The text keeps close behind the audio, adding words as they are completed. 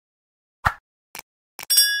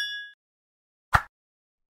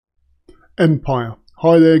Empire.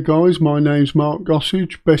 Hi there guys, my name's Mark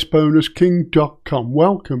Gossage, bestbonusking.com.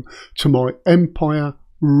 Welcome to my Empire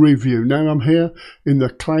review. Now I'm here in the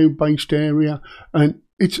cloud-based area and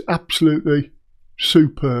it's absolutely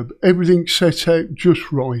superb. Everything's set out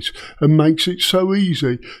just right and makes it so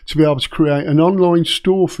easy to be able to create an online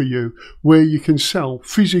store for you where you can sell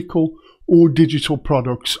physical or digital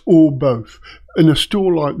products or both. And a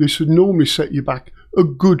store like this would normally set you back a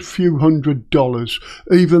good few $100s,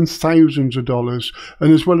 even thousands of dollars.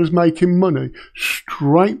 And as well as making money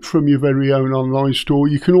straight from your very own online store,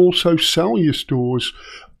 you can also sell your stores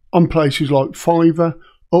on places like Fiverr,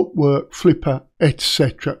 Upwork, Flipper,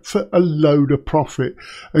 etc. for a load of profit.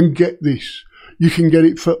 And get this, you can get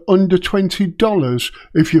it for under $20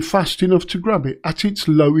 if you're fast enough to grab it at its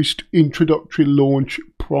lowest introductory launch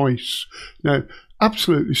price. Now,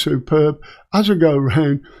 absolutely superb. As I go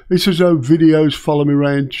around, it's as though videos follow me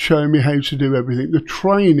around showing me how to do everything. The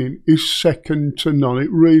training is second to none.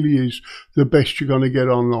 It really is the best you're going to get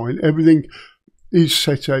online. Everything is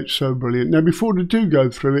set out so brilliant. Now, before I do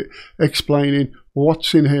go through it, explaining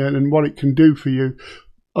what's in here and what it can do for you,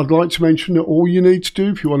 I'd like to mention that all you need to do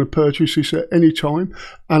if you want to purchase this at any time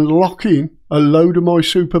and lock in a load of my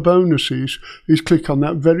super bonuses is click on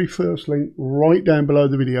that very first link right down below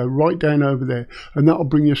the video, right down over there, and that'll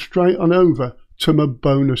bring you straight on over to my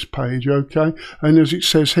bonus page, okay? And as it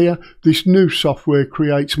says here, this new software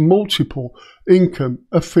creates multiple income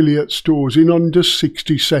affiliate stores in under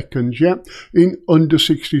 60 seconds, yeah? In under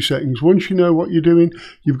 60 seconds. Once you know what you're doing,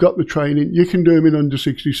 you've got the training, you can do them in under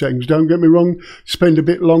 60 seconds. Don't get me wrong, spend a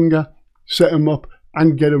bit longer, set them up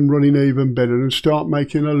and get them running even better and start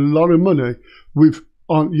making a lot of money with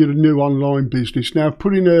your new online business. Now, I've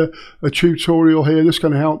put in a tutorial here that's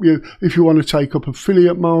going to help you if you want to take up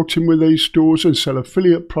affiliate marketing with these stores and sell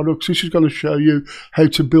affiliate products. This is going to show you how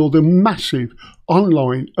to build a massive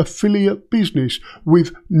online affiliate business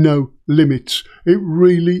with no limits. It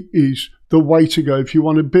really is the way to go if you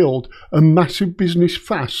want to build a massive business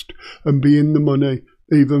fast and be in the money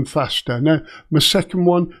even faster. Now, my second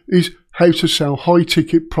one is how to sell high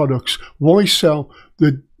ticket products. Why sell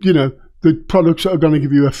the products that are going to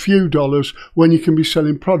give you a few dollars when you can be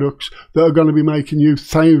selling products that are going to be making you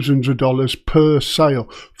thousands of dollars per sale,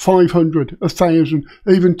 $500, $1,000,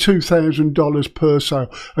 even $2,000 per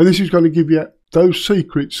sale. And this is going to give you those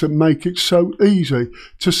secrets that make it so easy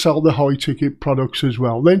to sell the high ticket products as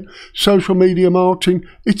well. Then social media marketing,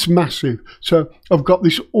 it's massive. So I've got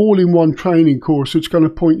this all-in-one training course that's going to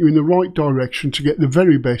point you in the right direction to get the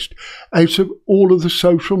very best out of all of the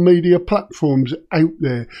social media platforms out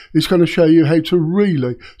there. It's going to show you how to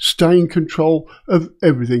really stay in control of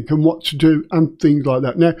everything and what to do and things like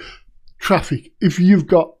that. Now, traffic. If you've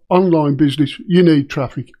got online business, you need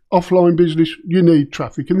traffic. Offline business, you need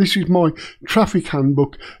traffic. And this is my traffic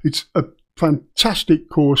handbook. It's a fantastic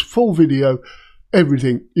course, full video,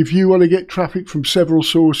 everything. If you want to get traffic from several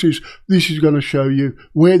sources, this is going to show you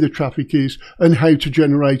where the traffic is and how to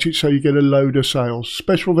generate it so you get a load of sales.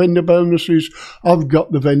 Special vendor bonuses, I've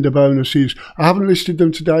got the vendor bonuses. I haven't listed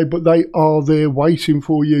them today, but they are there waiting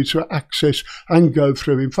for you to access and go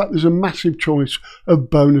through. In fact, there's a massive choice of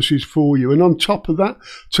bonuses for you. And on top of that,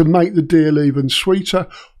 to make the deal even sweeter,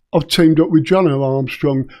 I've teamed up with John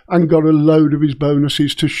Armstrong and got a load of his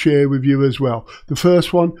bonuses to share with you as well. The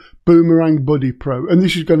first one, Boomerang Buddy Pro. And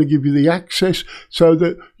this is going to give you the access so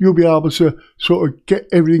that you'll be able to sort of get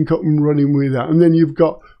everything up and running with that. And then you've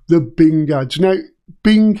got the Bing ads. Now,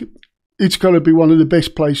 Bing, it's going to be one of the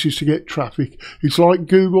best places to get traffic. It's like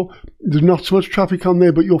Google. There's not so much traffic on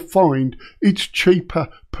there, but you'll find it's cheaper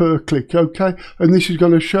per click, okay? And this is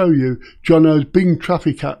going to show you Jono's Bing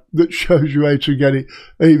traffic app that shows you how to get it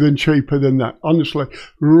even cheaper than that. Honestly,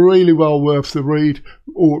 really well worth the read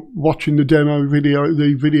or watching the demo video,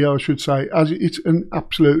 the video I should say, as it's an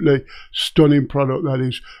absolutely stunning product, that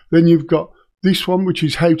is. Then you've got this one, which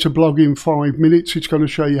is how to blog in 5 minutes. It's going to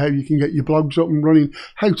show you how you can get your blogs up and running,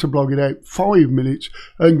 how to blog it out 5 minutes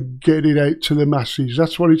and get it out to the masses.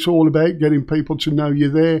 That's what it's all about, getting people to know you're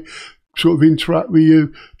there, sort of interact with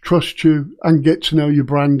you, trust you and get to know your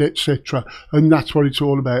brand, etc. And that's what it's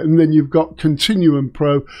all about. And then you've got Continuum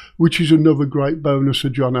Pro, which is another great bonus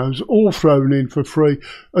of Jono's, all thrown in for free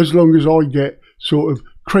as long as I get sort of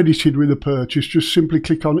credited with a purchase. Just simply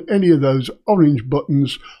click on any of those orange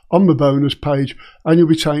buttons on the bonus page and you'll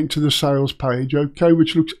be taken to the sales page, okay,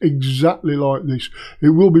 which looks exactly like this. It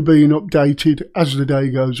will be being updated as the day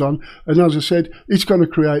goes on, and as I said, it's going to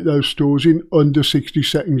create those stores in under 60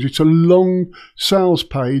 seconds. It's a long sales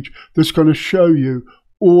page that's going to show you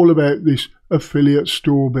all about this affiliate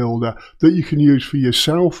store builder that you can use for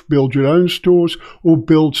yourself, build your own stores, or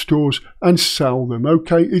build stores and sell them.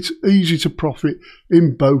 Okay, it's easy to profit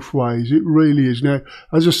in both ways. It really is. Now,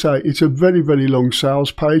 as I say, it's a very, very long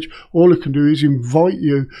sales page. All I can do is invite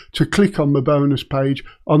you to click on the bonus page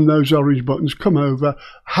on those orange buttons, come over,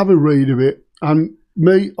 have a read of it, and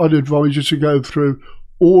me, I'd advise you to go through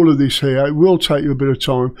all of this here. It will take you a bit of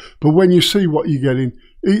time, but when you see what you're getting,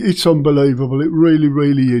 it's unbelievable. It really,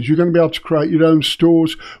 really is. You're going to be able to create your own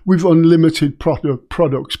stores with unlimited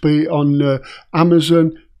products, be it on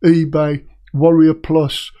Amazon, eBay, Warrior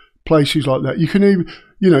Plus, places like that. You can even,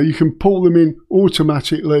 you can pull them in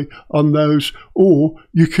automatically on those, or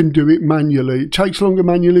you can do it manually. It takes longer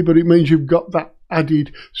manually, but it means you've got that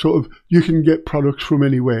added sort of, you can get products from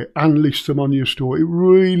anywhere and list them on your store. It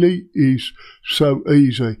really is so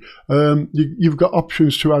easy. You've got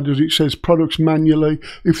options to add, as it says, products manually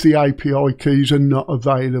if the API keys are not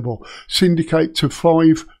available. Syndicate to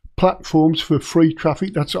 5 platforms for free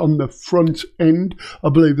traffic. That's on the front end. I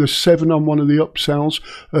believe there's 7 on one of the upsells.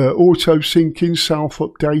 Auto syncing,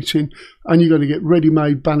 self-updating, and you're going to get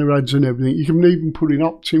ready-made banner ads and everything. You can even put in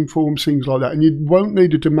opt-in forms, things like that, and you won't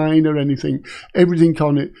need a domain or anything. Everything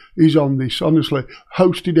on it is on this, honestly.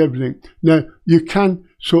 Hosted everything. Now, you can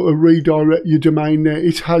sort of redirect your domain there.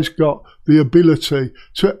 It has got the ability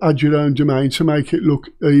to add your own domain to make it look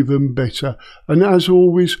even better. And as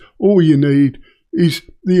always, all you need is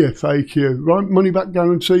the FAQ, right? Money back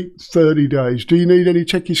guarantee, 30 days. Do you need any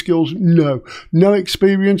techie skills? No. No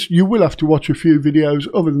experience? You will have to watch a few videos.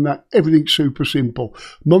 Other than that, everything's super simple.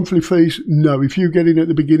 Monthly fees? No. If you get in at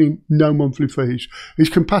the beginning, no monthly fees.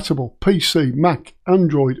 It's compatible, PC, Mac,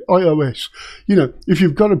 Android, iOS. If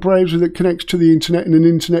you've got a browser that connects to the internet and an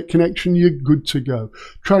internet connection, you're good to go.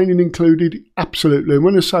 Training included? Absolutely. And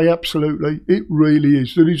when I say absolutely, it really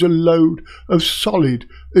is. There is a load of solid,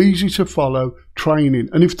 easy to follow training.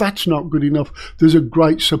 And if that's not good enough, there's a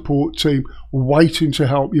great support team waiting to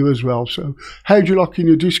help you as well. So how do you lock in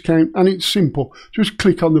your discount? And it's simple. Just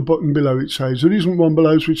click on the button below. It says there isn't one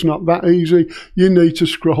below, so it's not that easy. You need to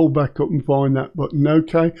scroll back up and find that button.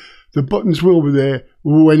 Okay, the buttons will be there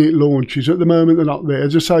when it launches. At the moment, they're not there.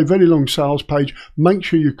 As I say, very long sales page. Make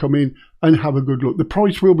sure you come in and have a good look. The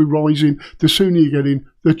price will be rising. The sooner you get in,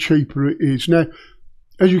 the cheaper it is. Now,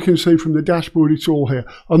 as you can see from the dashboard, it's all here.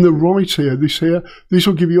 On the right here, this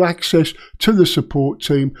will give you access to the support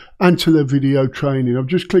team and to the video training. I've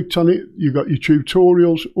just clicked on it. You've got your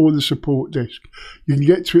tutorials or the support desk. You can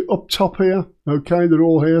get to it up top here. Okay, they're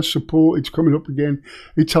all here. Support, it's coming up again.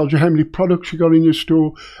 It tells you how many products you got in your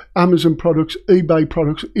store, Amazon products, eBay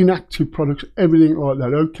products, inactive products, everything like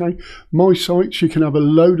that. Okay, my sites, you can have a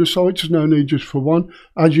load of sites. There's no need just for one.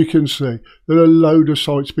 As you can see, there are a load of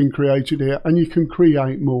sites being created here, and you can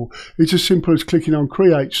create more. It's as simple as clicking on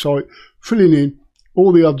create site, filling in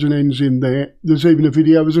all the odds and ends in there. There's even a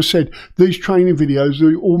video. As I said, these training videos,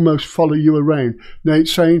 they almost follow you around. Now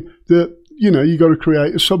it's saying that you got to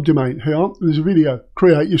create a subdomain. Here, there's a video,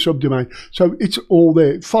 create your subdomain. So it's all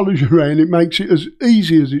there. It follows you around. It makes it as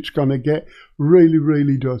easy as it's going to get. Really,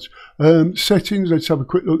 really does. Settings, let's have a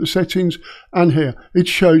quick look at the settings. And here, it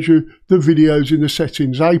shows you the videos in the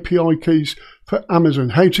settings. API keys for Amazon,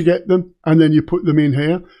 how to get them, and then you put them in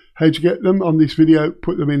here. How to get them on this video,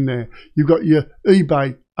 put them in there. You've got your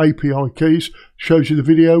eBay API keys, shows you the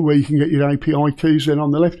video where you can get your API keys. Then on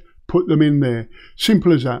the left, put them in there.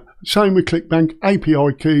 Simple as that. Same with ClickBank,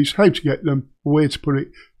 API keys, how to get them, where to put it,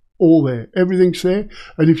 all there. Everything's there.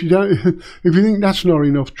 And if you don't, if you think that's not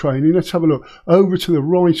enough training, let's have a look. Over to the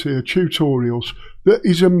right here, tutorials. There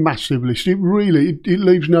is a massive list. It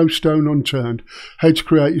leaves no stone unturned. How to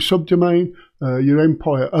create your subdomain, your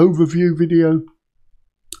Empire overview video,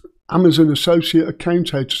 Amazon associate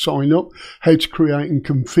account, how to sign up, how to create and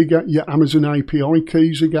configure your Amazon API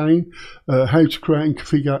keys again, how to create and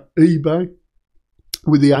configure eBay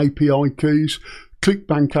with the API keys,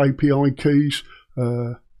 ClickBank API keys,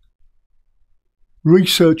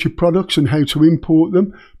 research your products and how to import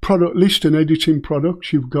them, product list and editing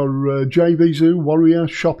products. You've got JVZoo, Warrior,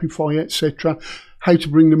 Shopify, etc. How to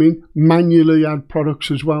bring them in, manually add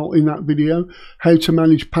products as well in that video, how to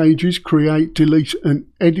manage pages, create, delete and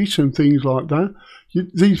edit and things like that.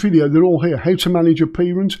 These videos, they're all here. How to manage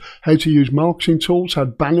appearance, how to use marketing tools,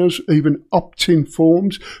 add banners, even opt-in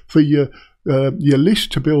forms for your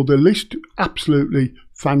list, to build a list. Absolutely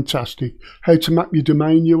fantastic. How to map your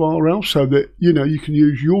domain URL so that you can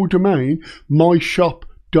use your domain, my shop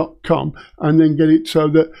Timecodes.com and then get it so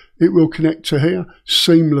that it will connect to here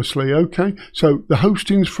seamlessly. Okay, so the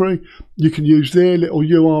hosting's free. You can use their little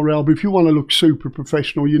URL, but if you want to look super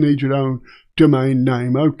professional, you need your own domain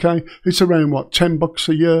name. Okay, it's around what, $10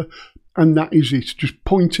 a year, and that is it. Just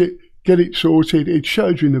point it, get it sorted. It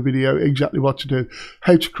shows you in the video exactly what to do,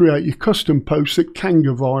 how to create your custom posts that can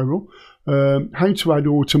go viral, how to add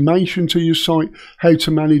automation to your site, how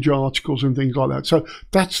to manage articles and things like that. So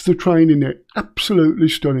that's the training there. Absolutely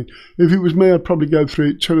stunning. If it was me, I'd probably go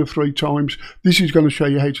through it 2 or 3 times. This is going to show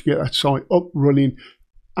you how to get that site up, running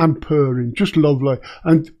and purring. Just lovely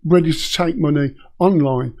and ready to take money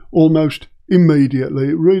online almost immediately.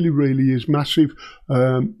 It really, really is massive.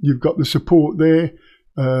 You've got the support there.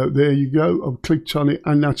 There you go. I've clicked on it,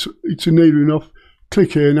 and it's near enough.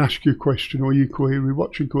 Click here and ask your question or your query.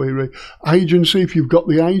 What's your query? Agency, if you've got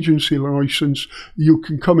the agency license, you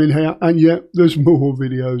can come in here, and yeah, there's more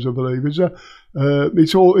videos, I believe, is there?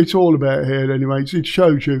 It's all about here anyway. It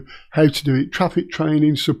shows you how to do it. Traffic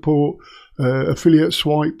training, support, affiliate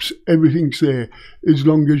swipes, everything's there as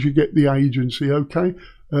long as you get the agency. Okay,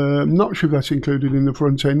 not sure if that's included in the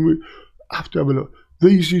front end. We have to have a look.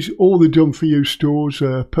 These is all the done for you stores,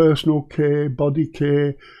 personal care, body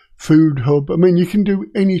care, food hub. I mean, you can do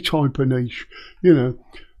any type of niche, you know,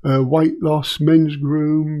 weight loss, men's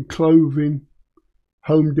groom, clothing,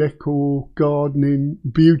 home decor, gardening,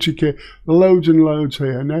 beauty care, loads and loads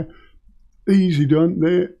here. Now, easy done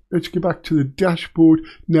there. Let's get back to the dashboard.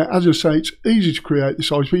 Now, as I say, it's easy to create the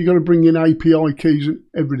sites, but you've got to bring in API keys and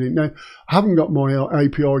everything. Now, I haven't got my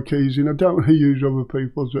API keys in. I don't want to use other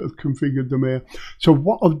people's that have configured them here. So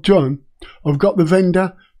what I've done, I've got the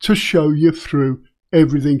vendor to show you through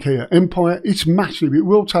everything here. Empire, it's massive. It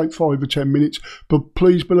will take 5 or 10 minutes, but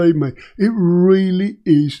please believe me, it really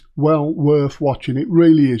is well worth watching. It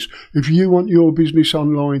really is. If you want your business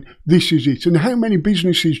online, this is it. And how many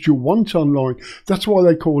businesses do you want online? That's why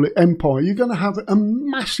they call it Empire. You're going to have a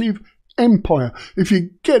massive empire if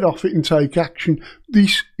you get off it and take action.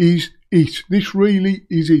 This is it. This really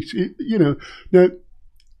is it. You know, now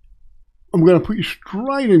I'm going to put you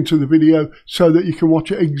straight into the video so that you can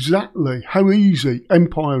watch it exactly how easy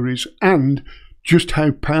Empire is and just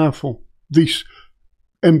how powerful this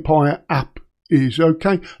Empire app is.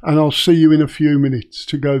 Okay, and I'll see you in a few minutes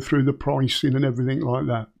to go through the pricing and everything like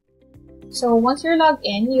that. So once you're logged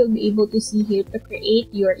in, you'll be able to see here to create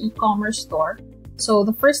your e-commerce store. So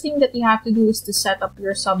the first thing that you have to do is to set up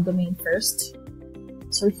your subdomain first.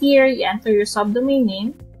 So here you enter your subdomain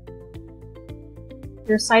name,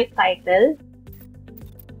 your site title.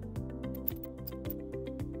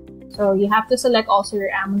 So you have to select also your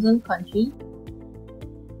Amazon country.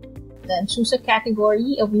 Then choose a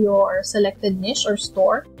category of your selected niche or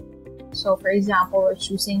store. So for example, we're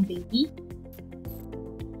choosing baby.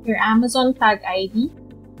 Your Amazon tag ID.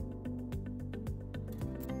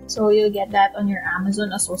 So you'll get that on your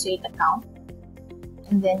Amazon associate account.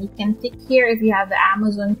 And then you can tick here if you have the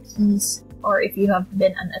Amazon keys or if you have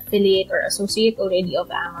been an affiliate or associate already of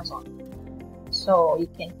Amazon. So you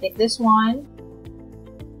can click this one,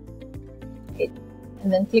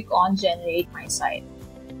 and then click on Generate My Site.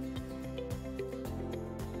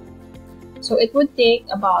 So it would take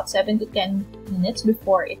about 7 to 10 minutes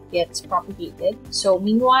before it gets propagated. So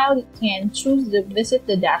meanwhile, you can choose to visit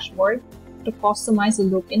the dashboard to customize the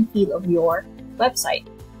look and feel of your website.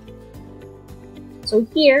 So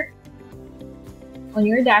here, on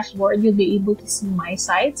your dashboard, you'll be able to see My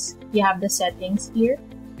Sites. You have the settings here,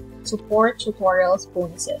 support, tutorials,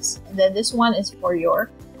 bonuses. And then this one is for your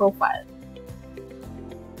profile.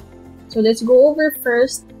 So let's go over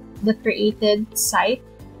first the created site.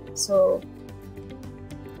 So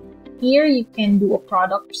here you can do a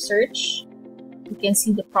product search. You can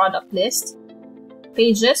see the product list,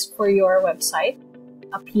 pages for your website,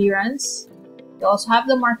 appearance. You also have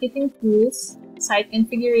the marketing tools, site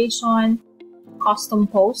configuration, custom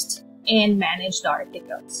posts, and manage the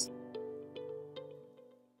articles.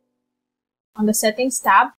 On the settings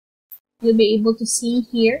tab, you'll be able to see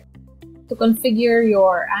here to configure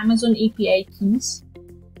your Amazon API keys.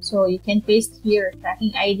 So you can paste here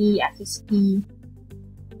tracking ID, access key,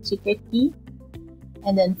 secret key.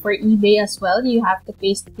 And then for eBay as well, you have to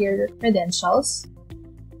paste here your credentials.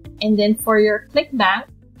 And then for your ClickBank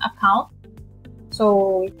account,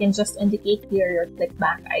 so you can just indicate here your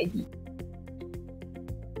ClickBank ID.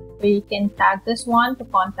 So you can tag this one to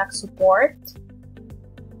contact support.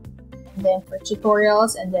 And then for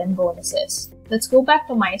tutorials and then bonuses. Let's go back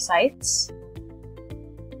to My Sites.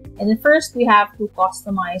 And then first we have to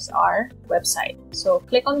customize our website. So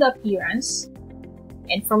click on the appearance.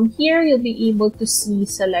 And from here, you'll be able to see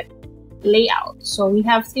select layout. So we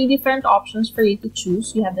have 3 different options for you to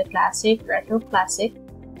choose. You have the classic, retro classic,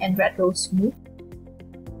 and retro smooth.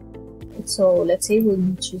 So let's say we'll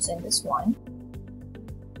be choosing this one.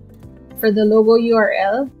 For the logo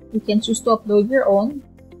URL, you can choose to upload your own.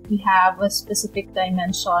 We have a specific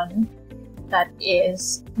dimension that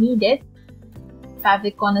is needed.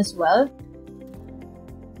 Favicon as well.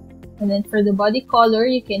 And then for the body color,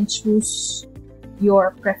 you can choose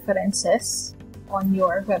your preferences on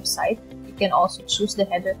your website. You can also choose the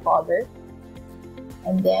header color.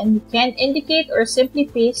 And then you can indicate or simply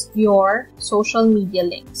paste your social media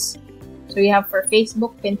links. So you have for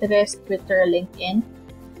Facebook, Pinterest, Twitter, LinkedIn,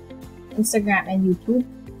 Instagram, and YouTube.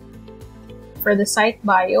 For the site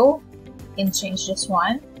bio, you can change this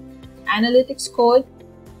one. Analytics code,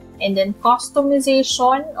 and then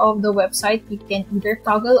customization of the website, you can either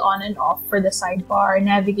toggle on and off for the sidebar,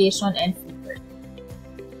 navigation, and footer.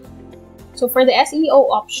 So for the SEO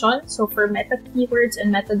option, so for meta keywords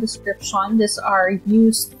and meta description, these are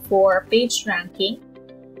used for page ranking.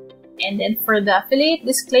 And then for the affiliate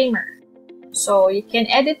disclaimer, so you can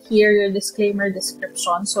edit here your disclaimer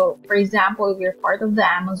description. So for example, if you're part of the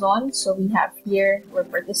Amazon, so we have here, we're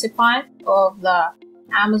participant of the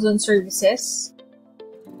Amazon services,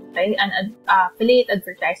 right, an affiliate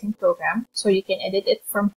advertising program. So you can edit it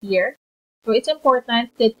from here. So it's important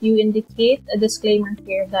that you indicate a disclaimer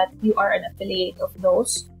here that you are an affiliate of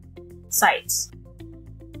those sites.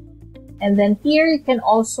 And then here you can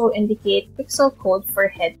also indicate pixel code for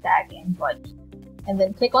head tag and body. And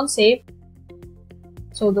then click on save.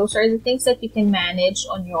 So those are the things that you can manage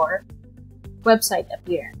on your website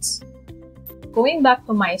appearance. Going back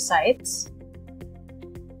to my sites.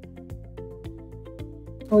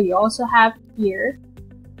 So you also have here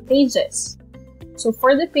pages. So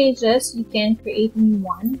for the pages, you can create new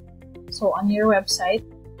one. So on your website,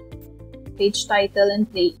 page title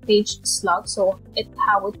and page slug. So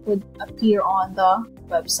how it would appear on the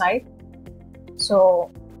website.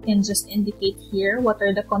 So you can just indicate here what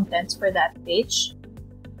are the contents for that page.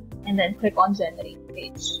 And then click on generate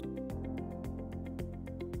page.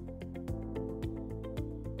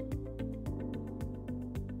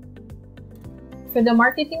 For the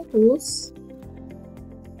marketing tools,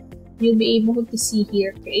 you'll be able to see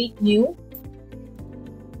here create new.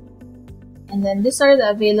 And then these are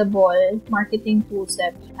the available marketing tools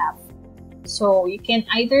that we have. So you can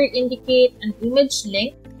either indicate an image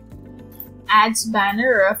link, ads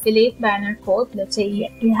banner, or affiliate banner code. Let's say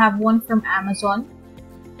you have one from Amazon.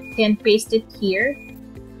 You can paste it here.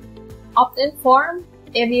 Opt-in form,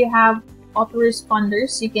 if you have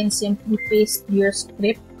autoresponders, you can simply paste your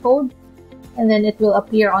script code and then it will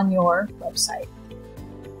appear on your website.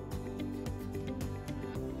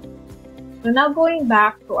 So now going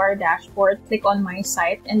back to our dashboard, click on my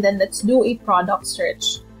site and then let's do a product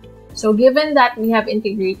search. So given that we have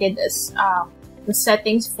integrated this, the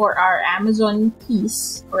settings for our Amazon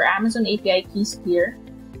keys or Amazon API keys here,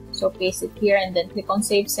 so paste it here and then click on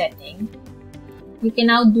save setting. You can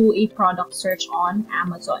now do a product search on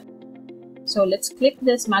Amazon. So let's click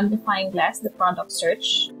this magnifying glass, the product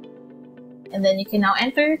search, and then you can now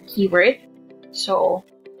enter keyword. So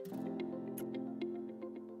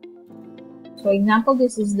example,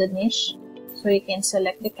 this is the niche. So you can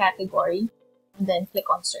select the category and then click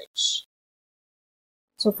on search.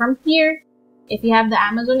 So from here, if you have the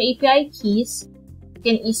Amazon API keys, you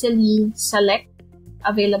can easily select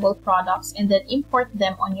available products and then import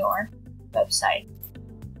them on your website.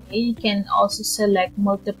 Okay, you can also select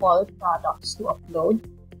multiple products to upload.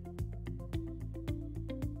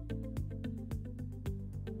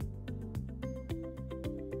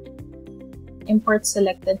 Import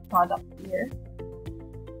selected product here.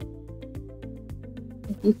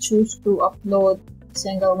 If you choose to upload a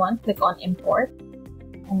single one, click on import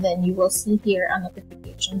and then you will see here a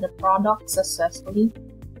notification, the product successfully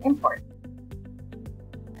imported.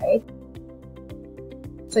 Right?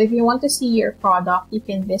 So if you want to see your product, you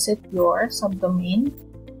can visit your subdomain.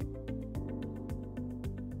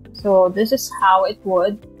 So this is how it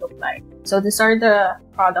would look like. So these are the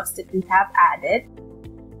products that we have added.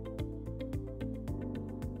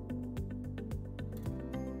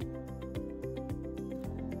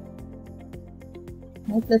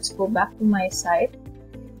 Right, let's go back to my site.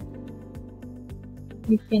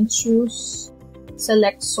 You can choose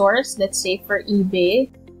select source, let's say for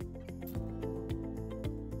eBay.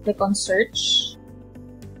 Click on search.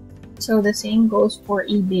 So the same goes for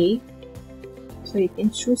eBay. So you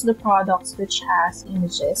can choose the products which has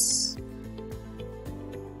images.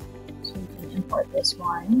 So you can import this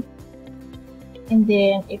one. And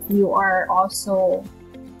then if you are also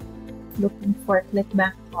looking for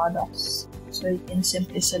clickbank products, So you can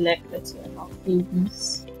simply select, let's say, about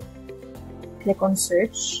babies. Click on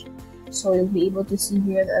search. So you'll be able to see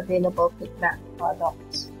here the available clickbank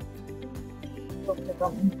products. So click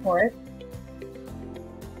on import.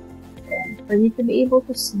 And for you to be able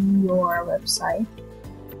to see your website,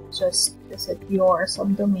 just visit your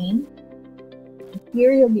subdomain. And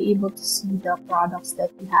here you'll be able to see the products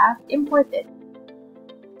that you have imported.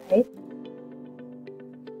 Right?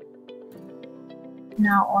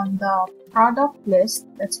 Now on the product list,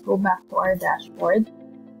 let's go back to our dashboard.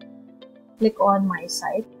 Click on My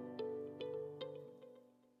Site.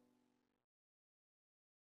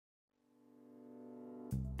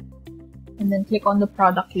 And then click on the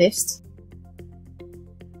product list.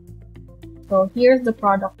 So here's the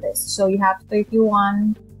product list. So you have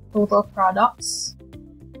 31 total products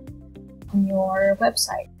on your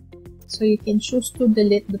website. So you can choose to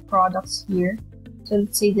delete the products here. So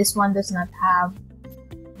let's say this one does not have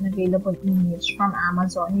an available image from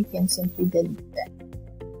Amazon, you can simply delete them.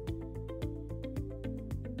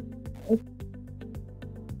 Right.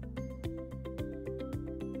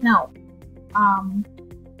 Now,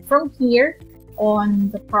 from here on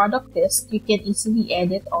the product list, you can easily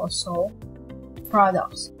edit also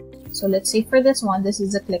products. So let's say for this one, this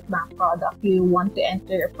is a clickbank product. You want to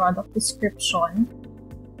enter a product description.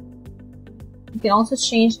 You can also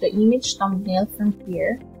change the image thumbnail from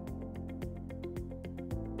here.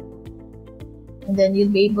 And then you'll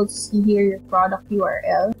be able to see here your product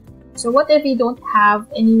URL. So what if you don't have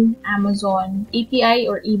any Amazon API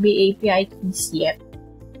or eBay API keys yet?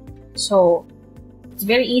 So it's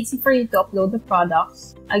very easy for you to upload the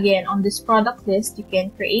products. Again, on this product list, you can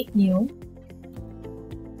create new.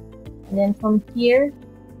 And then from here,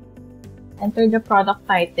 enter the product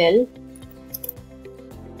title.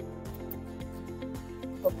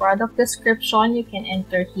 So product description, you can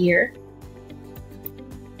enter here.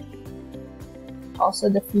 Also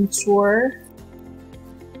the feature.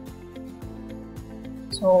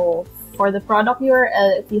 So for the product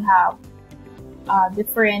URL, if you have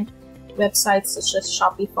different websites such as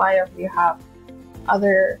Shopify, or if you have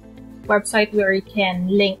other website where you can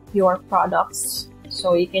link your products,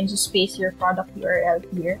 so you can just paste your product URL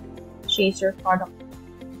here. Change your product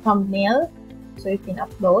thumbnail, so you can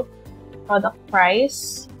upload product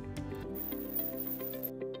price,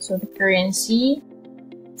 so the currency,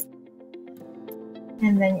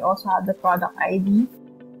 and then you also have the product ID.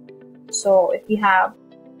 So if you have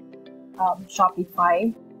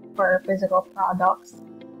Shopify for physical products,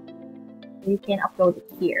 you can upload it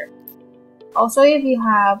here. Also, if you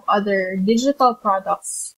have other digital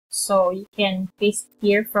products, so you can paste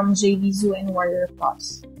here from JVZoo and Warrior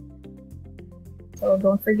Plus. So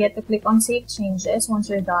don't forget to click on Save Changes once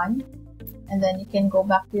you're done, and then you can go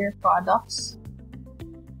back to your products.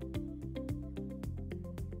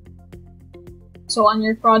 So on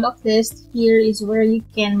your product list, here is where you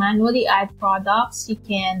can manually add products. You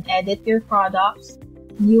can edit your products,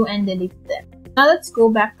 view and delete them. Now let's go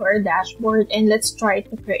back to our dashboard and let's try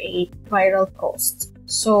to create viral posts.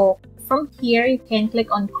 So from here, you can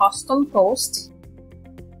click on Custom Post.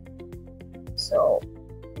 So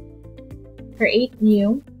create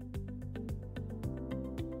new.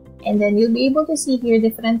 And then you'll be able to see here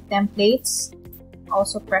different templates,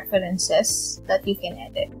 also preferences that you can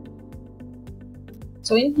edit.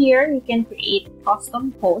 So in here, you can create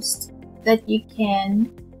custom posts that you can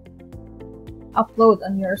upload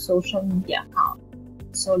on your social media account.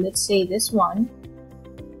 So let's say this one.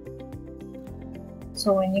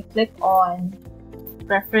 So when you click on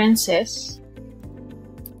preferences,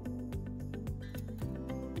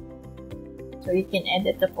 so you can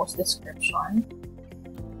edit the post description.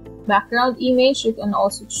 Background image, you can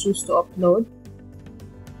also choose to upload.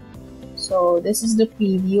 So this is the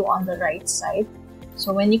preview on the right side.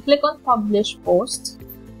 So when you click on publish post,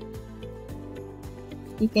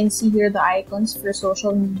 you can see here the icons for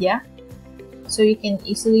social media. So you can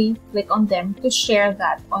easily click on them to share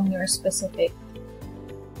that on your specific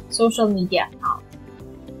social media account.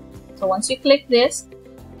 So once you click this,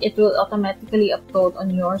 it will automatically upload on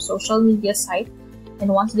your social media site. And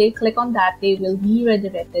once they click on that, they will be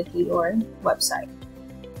redirected to your website.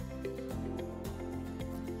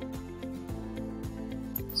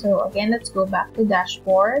 So again, let's go back to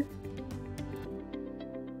dashboard.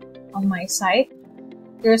 On my site,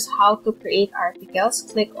 here's how to create articles.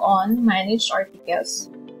 Click on manage articles.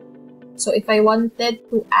 So if I wanted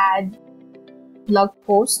to add blog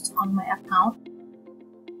posts on my account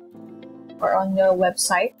or on your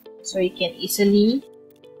website, so you can easily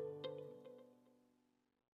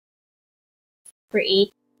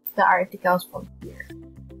create the articles from here.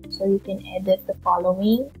 So you can edit the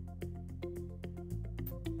following.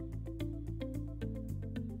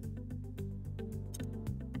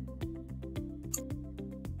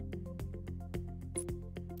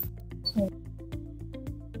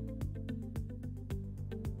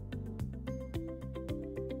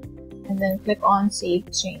 then click on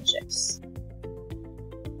Save Changes.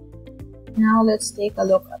 Now let's take a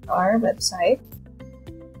look at our website.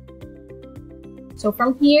 So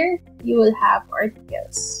from here, you will have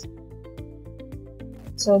articles.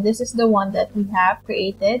 So this is the one that we have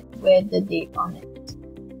created with the date on it.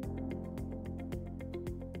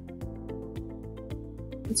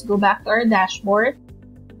 Let's go back to our dashboard.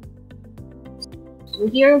 So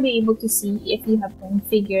here you'll be able to see if you have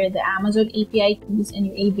configured the Amazon API keys and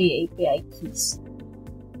your eBay API keys.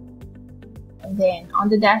 And then on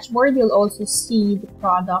the dashboard, you'll also see the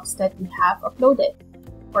products that you have uploaded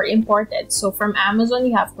or imported. So from Amazon,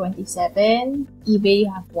 you have 27, eBay,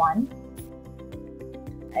 you have 1,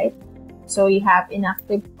 right? So you have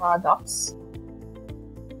inactive products.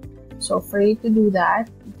 So for you to do that,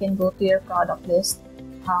 you can go to your product list.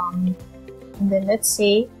 And then let's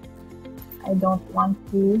say I don't want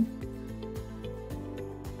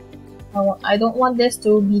this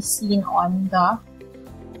to be seen on the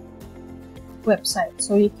website.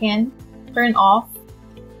 So you can turn off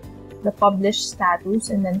the published status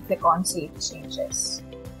and then click on Save Changes.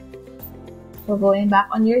 So going back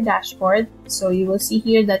on your dashboard, so you will see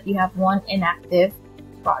here that you have 1 inactive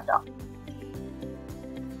product.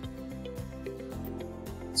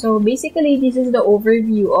 So basically, this is the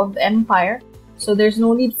overview of Empire. So there's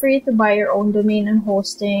no need for you to buy your own domain and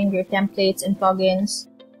hosting, your templates and plugins.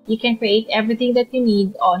 You can create everything that you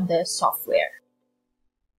need on this software.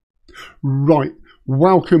 Right,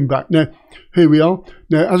 welcome back. Now, here we are.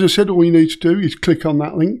 Now, as I said, all you need to do is click on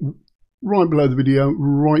that link right below the video,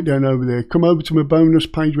 right down over there. Come over to my bonus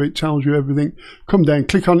page where it tells you everything. Come down,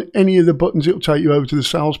 click on any of the buttons. It'll take you over to the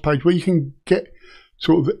sales page where you can get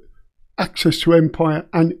sort of access to Empire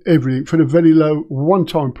and everything for the very low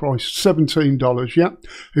one-time price, $17. Yeah,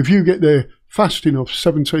 if you get there fast enough,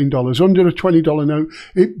 $17 under a $20 note,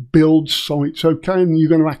 it builds sites, okay, and you're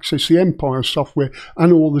going to access the Empire software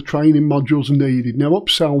and all the training modules needed. Now,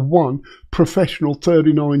 upsell 1 professional,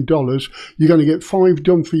 $39. You're going to get 5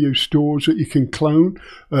 done-for-you stores that you can clone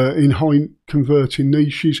in high converting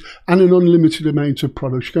niches and an unlimited amount of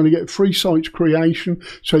products. You're going to get free sites creation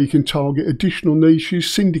so you can target additional niches,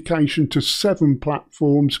 syndication to 7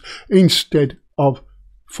 platforms instead of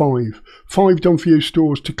 5 done-for-you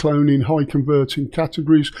stores to clone in high converting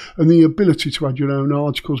categories, and the ability to add your own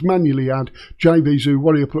articles, manually add JVZoo,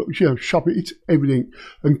 warrior products, shop it, it's everything,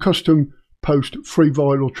 and custom post free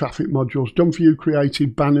viral traffic modules, done-for-you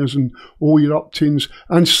created banners and all your opt-ins,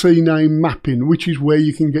 and CNAME mapping, which is where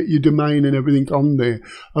you can get your domain and everything on there.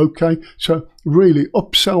 Okay, so really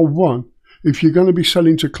upsell 1, if you're going to be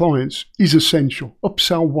selling to clients, is essential.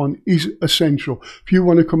 Upsell 1 is essential if you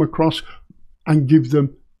want to come across and give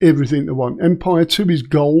them everything they want. Empire 2 is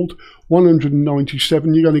gold,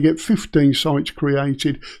 197. You're going to get 15 sites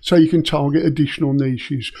created so you can target additional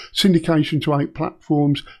niches, syndication to 8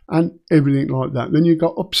 platforms and everything like that. Then you've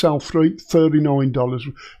got upsell 3,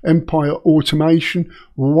 $39. Empire automation.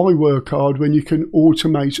 Why work hard when you can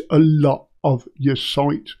automate a lot of your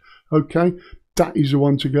site? Okay, that is the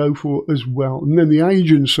one to go for as well. And then the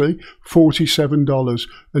agency, $47,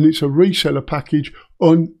 and it's a reseller package,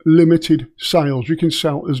 unlimited sales. You can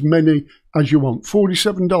sell as many as you want.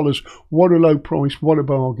 $47, what a low price, what a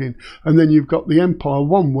bargain. And then you've got the Empire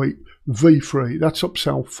 1 week V3, that's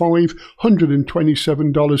upsell 5,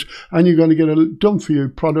 $127, and you're going to get a done-for-you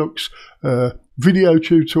products, video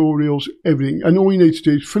tutorials, everything, and all you need to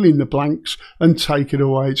do is fill in the blanks and take it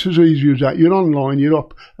away. It's as easy as that. You're online, you're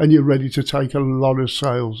up, and you're ready to take a lot of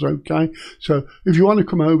sales. Okay, so if you want to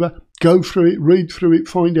come over, go through it, read through it,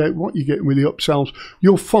 find out what you're getting with the upsells.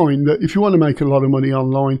 You'll find that if you want to make a lot of money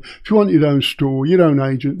online, if you want your own store, your own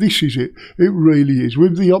agent, this is it. It really is.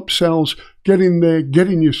 With the upsells, get in there, get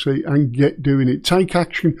in your seat and get doing it. Take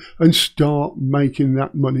action and start making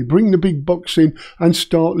that money. Bring the big bucks in and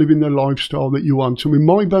start living the lifestyle that you want. And with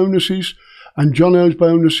my bonuses and Jono's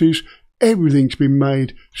bonuses, everything's been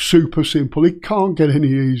made super simple. It can't get any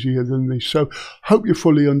easier than this. So hope you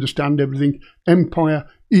fully understand everything. Empire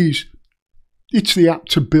it's the app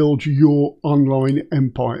to build your online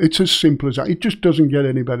empire. It's as simple as that. It just doesn't get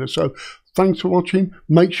any better. So thanks for watching.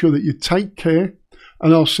 Make sure that you take care,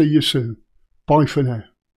 and I'll see you soon. Bye for now.